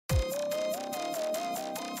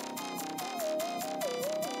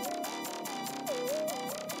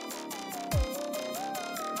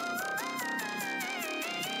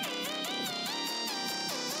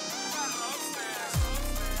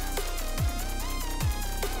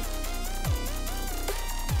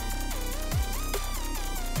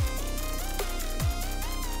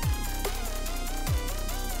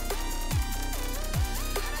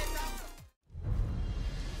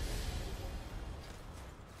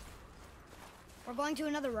We're going to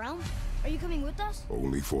another realm? Are you coming with us?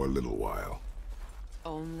 Only for a little while.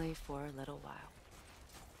 Only for a little while.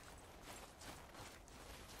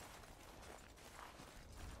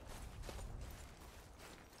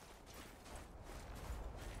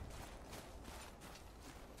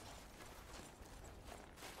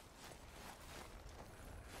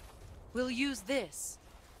 We'll use this.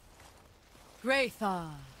 Graythaw.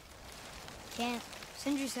 Can't.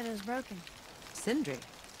 Sindri said it was broken. Sindri?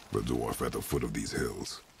 The dwarf at the foot of these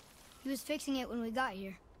hills. He was fixing it when we got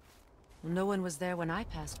here. No one was there when I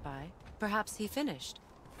passed by. Perhaps he finished.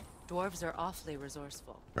 Dwarves are awfully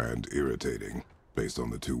resourceful. And irritating, based on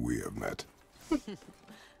the two we have met.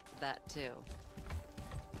 That too.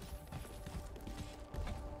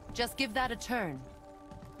 Just give that a turn.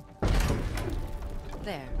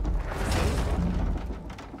 There.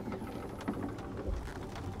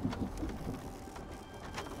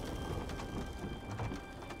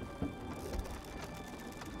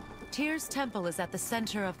 Tyr's temple is at the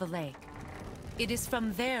center of the lake. It is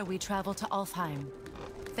from there we travel to Alfheim.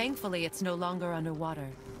 Thankfully, it's no longer underwater.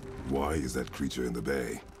 Why is that creature in the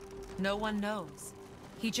bay? No one knows.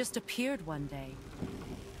 He just appeared one day.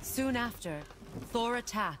 Soon after, Thor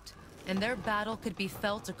attacked, and their battle could be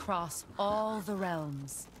felt across all the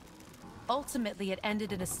realms. Ultimately, it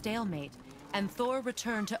ended in a stalemate, and Thor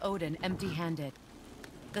returned to Odin empty-handed.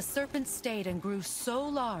 The serpent stayed and grew so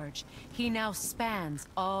large, he now spans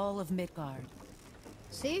all of Midgard.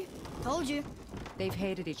 See? Told you. They've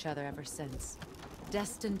hated each other ever since.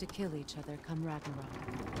 Destined to kill each other come Ragnarok.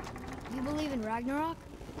 You believe in Ragnarok?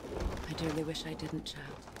 I dearly wish I didn't, child.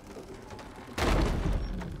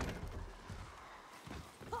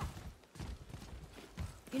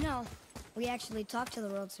 You know, we actually talked to the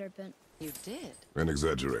world serpent. You did? An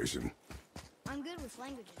exaggeration. I'm good with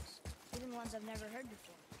languages, even ones I've never heard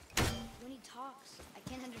before. When he talks, I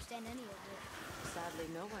can't understand any of it. Sadly,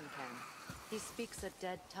 no one can. He speaks a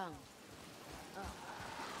dead tongue. Oh.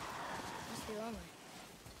 Must be lonely.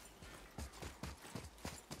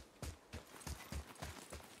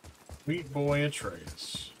 Sweet boy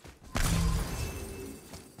Atreus. I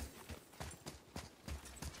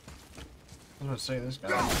was gonna say this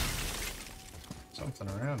guy. Something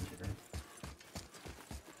around here.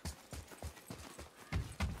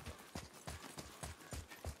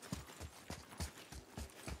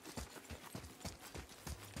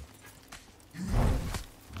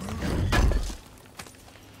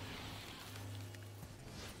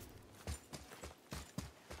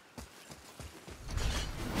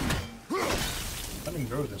 I didn't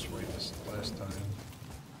go this way this last time.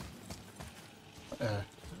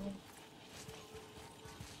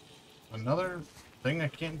 Another thing I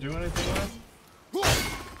can't do anything with?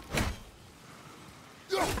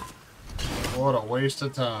 What a waste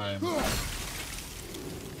of time.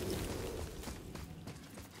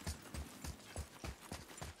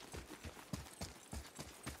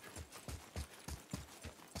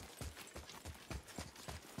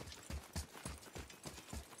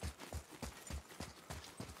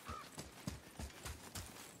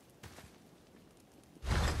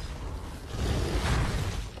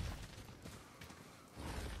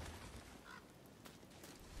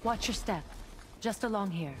 Watch your step. Just along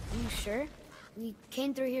here. Are you sure? We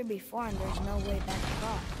came through here before and there's no way back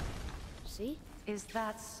across. See? Is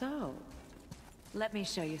that so? Let me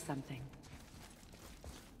show you something.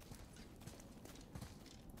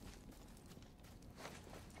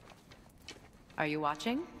 Are you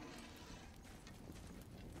watching?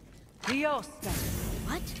 Diosta!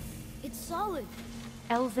 What? It's solid.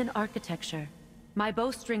 Elven architecture. My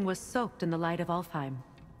bowstring was soaked in the light of Alfheim.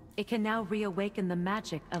 It can now reawaken the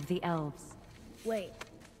magic of the elves. Wait,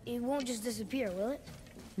 it won't just disappear, will it?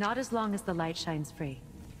 Not as long as the light shines free.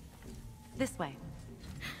 This way.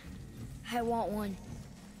 I want one.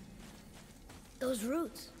 Those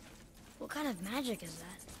roots. What kind of magic is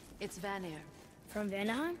that? It's Vanir. From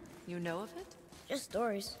Vanaheim? You know of it? Just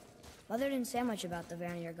stories. Mother didn't say much about the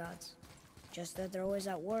Vanir gods. Just that they're always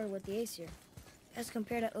at war with the Aesir. As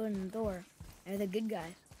compared to Odin and Thor, they're the good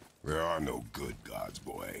guys. There are no good gods,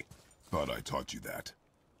 boy. Thought I taught you that.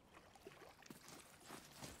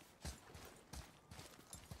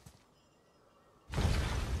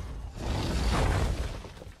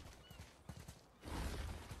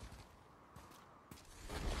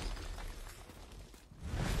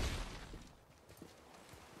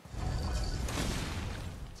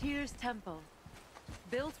 Tyr's temple.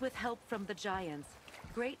 Built with help from the giants,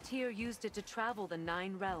 Great Tyr used it to travel the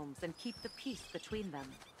 9 realms and keep the peace between them.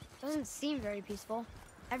 Doesn't seem very peaceful.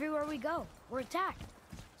 Everywhere we go, we're attacked.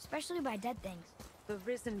 Especially by dead things. The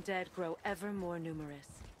risen dead grow ever more numerous.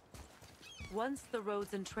 Once the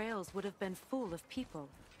roads and trails would have been full of people.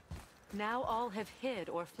 Now all have hid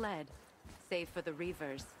or fled, save for the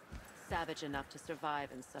Reavers, savage enough to survive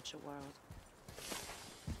in such a world.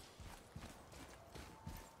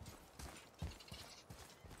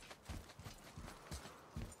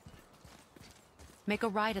 Make a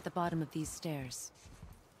right at the bottom of these stairs.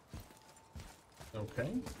 Okay.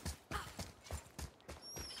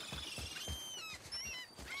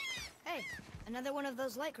 Hey, another one of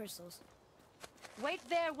those light crystals. Wait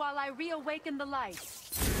there while I reawaken the light.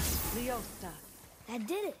 Leosta. That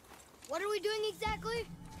did it. What are we doing exactly?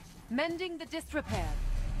 Mending the disrepair.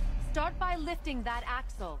 Start by lifting that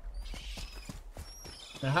axle.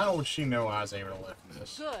 Now, how would she know I was able to lift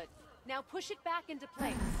this? Good. Now push it back into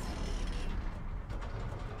place.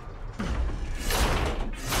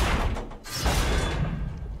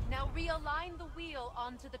 Now realign the wheel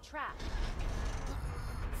onto the track.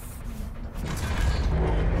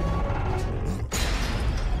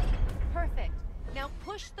 Perfect. Now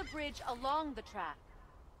push the bridge along the track.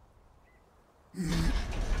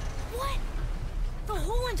 What? The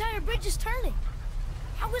whole entire bridge is turning.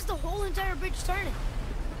 How is the whole entire bridge turning?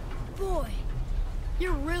 Boy,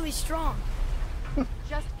 you're really strong.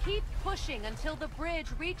 Just keep pushing until the bridge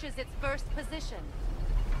reaches its first position.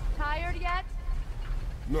 Tired yet?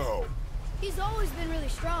 No. He's always been really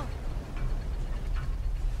strong.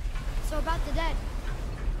 So about the dead.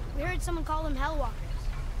 We heard someone call them Hellwalkers.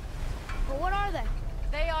 But what are they?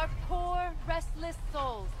 They are poor, restless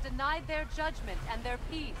souls, denied their judgment and their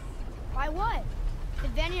peace. By what?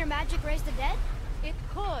 Did Vanir magic raise the dead? It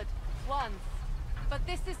could, once. But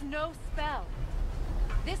this is no spell.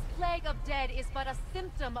 This plague of dead is but a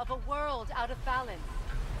symptom of a world out of balance.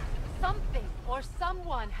 Something or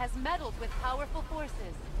someone has meddled with powerful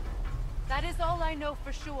forces. That is all I know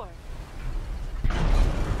for sure.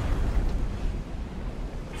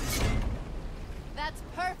 That's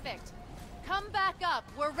perfect. Come back up.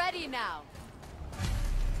 We're ready now.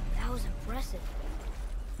 That was impressive.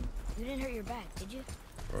 You didn't hurt your back, did you?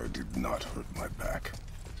 I did not hurt my back.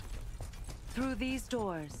 Through these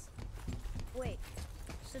doors. Wait,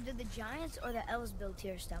 so did the Giants or the Elves build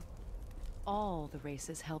Tyr's temple? All the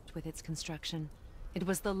races helped with its construction. It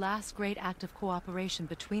was the last great act of cooperation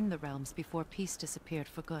between the realms before peace disappeared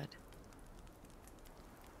for good.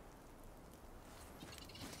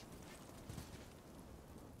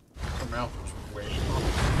 Her mouth was way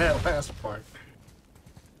off that last part.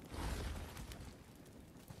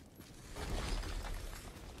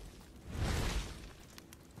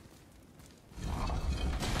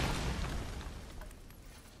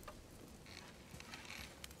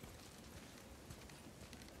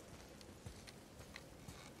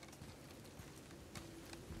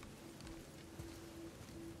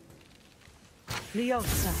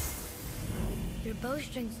 Leosa. Your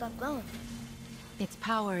bowstring stopped glowing. Its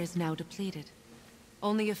power is now depleted.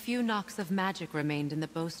 Only a few knocks of magic remained in the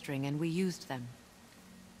bowstring, and we used them.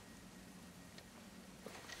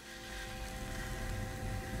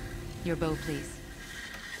 Your bow, please.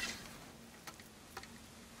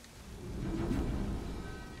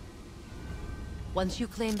 Once you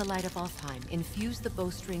claim the Light of Alfheim, infuse the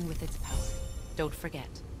bowstring with its power. Don't forget.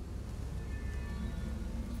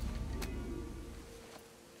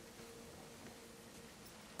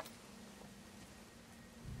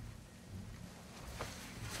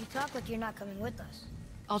 You talk like you're not coming with us.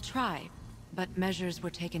 I'll try, but measures were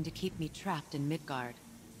taken to keep me trapped in Midgard.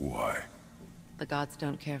 Why? The gods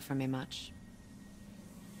don't care for me much.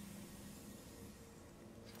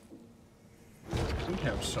 We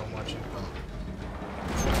have so much in common.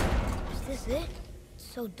 Is this it? It's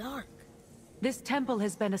so dark. This temple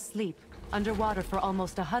has been asleep, underwater for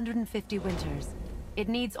almost 150 winters. It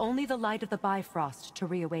needs only the light of the Bifrost to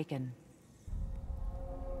reawaken.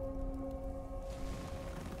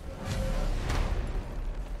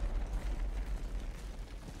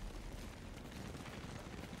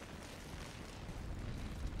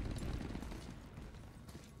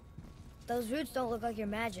 Those roots don't look like your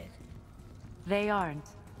magic. They aren't.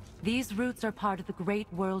 These roots are part of the Great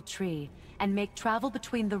World Tree, and make travel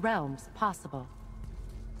between the realms possible.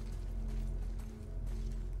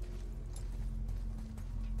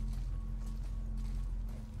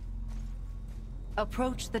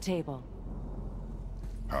 Approach the table.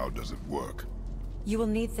 How does it work? You will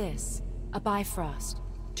need this, a Bifrost,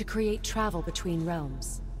 to create travel between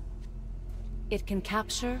realms. It can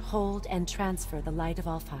capture, hold, and transfer the Light of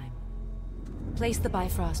Alfheim. Place the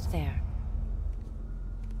Bifrost there.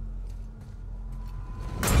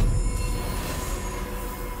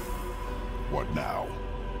 What now?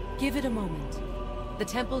 Give it a moment. The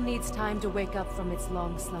temple needs time to wake up from its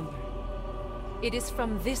long slumber. It is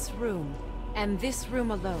from this room, and this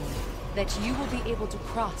room alone, that you will be able to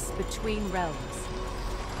cross between realms.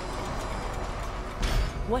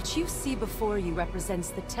 What you see before you represents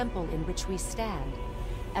the temple in which we stand,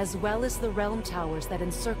 as well as the realm towers that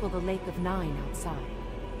encircle the Lake of Nine outside.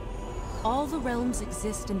 All the realms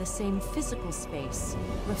exist in the same physical space,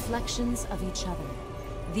 reflections of each other.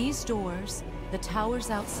 These doors, the towers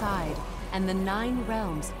outside, and the 9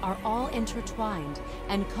 realms are all intertwined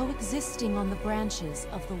and coexisting on the branches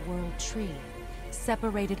of the World Tree,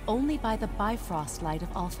 separated only by the Bifrost light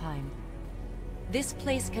of Alfheim. This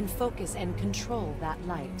place can focus and control that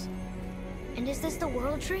light. And is this the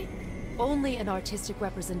World Tree? Only an artistic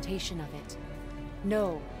representation of it.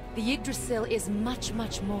 No, the Yggdrasil is much,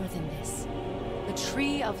 much more than this. The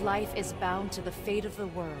Tree of Life is bound to the fate of the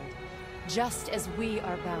world, just as we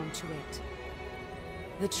are bound to it.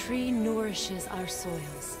 The tree nourishes our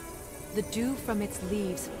soils. The dew from its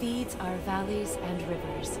leaves feeds our valleys and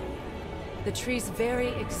rivers. The tree's very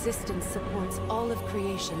existence supports all of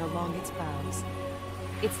creation along its boughs.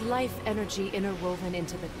 Its life energy interwoven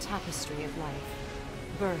into the tapestry of life.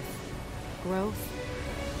 Birth, growth,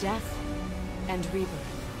 death, and rebirth.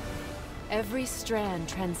 Every strand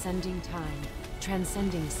transcending time,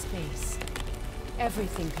 transcending space.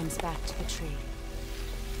 Everything comes back to the tree.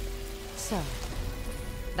 So,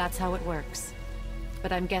 that's how it works.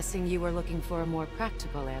 But I'm guessing you were looking for a more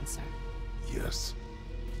practical answer. Yes.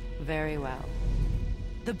 Very well.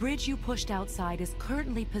 The bridge you pushed outside is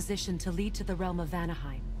currently positioned to lead to the realm of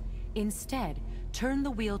Vanaheim. Instead, turn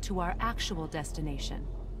the wheel to our actual destination,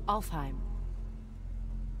 Alfheim.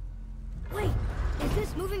 Wait, is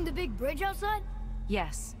this moving the big bridge outside?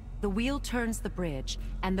 Yes. The wheel turns the bridge,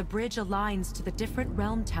 and the bridge aligns to the different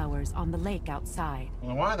realm towers on the lake outside.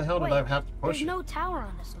 Well, why the hell did I have to push There's it? no tower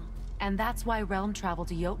on this one. And that's why realm travel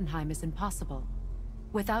to Jotunheim is impossible.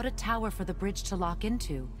 Without a tower for the bridge to lock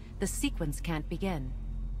into, the sequence can't begin.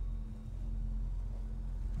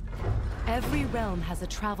 Every realm has a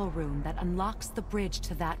travel room that unlocks the bridge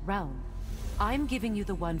to that realm. I'm giving you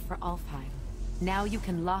the one for Alfheim. Now you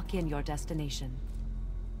can lock in your destination.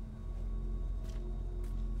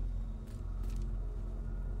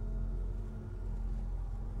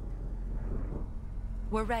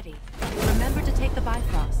 We're ready. Remember to take the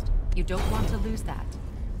Bifrost. You don't want to lose that.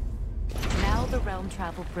 Now the realm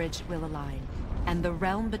travel bridge will align, and the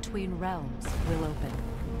realm between realms will open.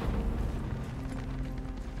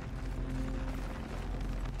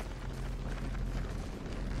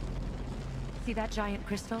 See that giant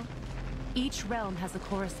crystal? Each realm has a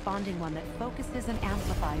corresponding one that focuses and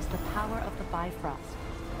amplifies the power of the Bifrost,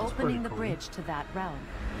 opening the bridge to that realm.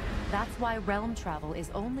 That's why realm travel is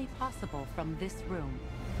only possible from this room.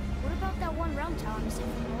 What about that one realm tower missing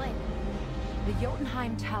from the lake? The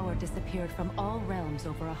Jotunheim Tower disappeared from all realms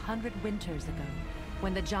over 100 winters ago,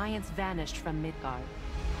 when the giants vanished from Midgard.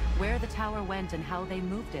 Where the tower went and how they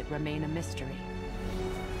moved it remain a mystery.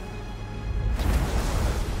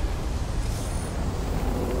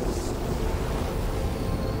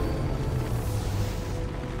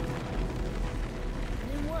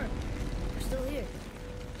 It didn't work. We're still here.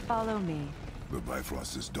 Follow me. The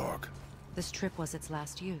Bifrost is dark. This trip was its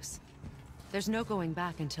last use. There's no going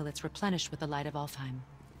back until it's replenished with the light of Alfheim.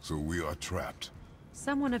 So we are trapped.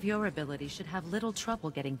 Someone of your ability should have little trouble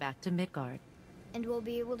getting back to Midgard. And we'll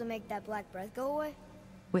be able to make that black breath go away?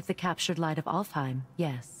 With the captured light of Alfheim,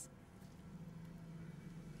 yes.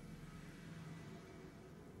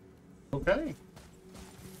 Okay.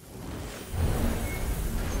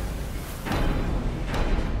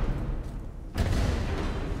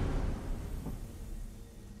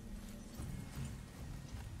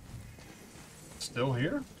 Still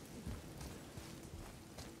here?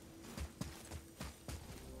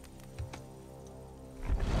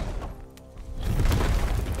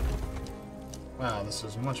 Wow, this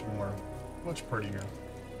is much prettier.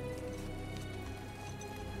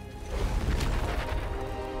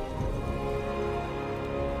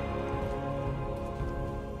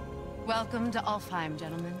 Welcome to Alfheim,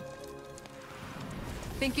 gentlemen.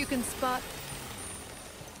 Think you can spot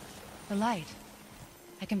the light?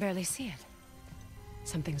 I can barely see it.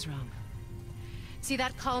 Something's wrong. See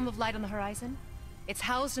that column of light on the horizon? It's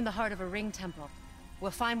housed in the heart of a ring temple. We'll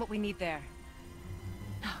find what we need there.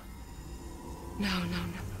 No. No.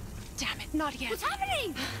 Damn it, not yet. What's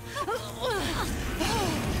happening?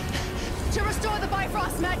 To restore the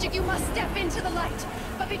Bifrost magic, you must step into the light.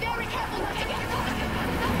 But be very careful not to get caught.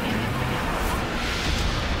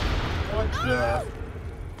 What the?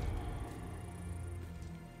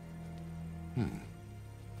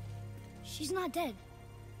 She's not dead.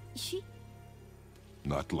 Is she?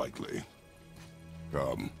 Not likely.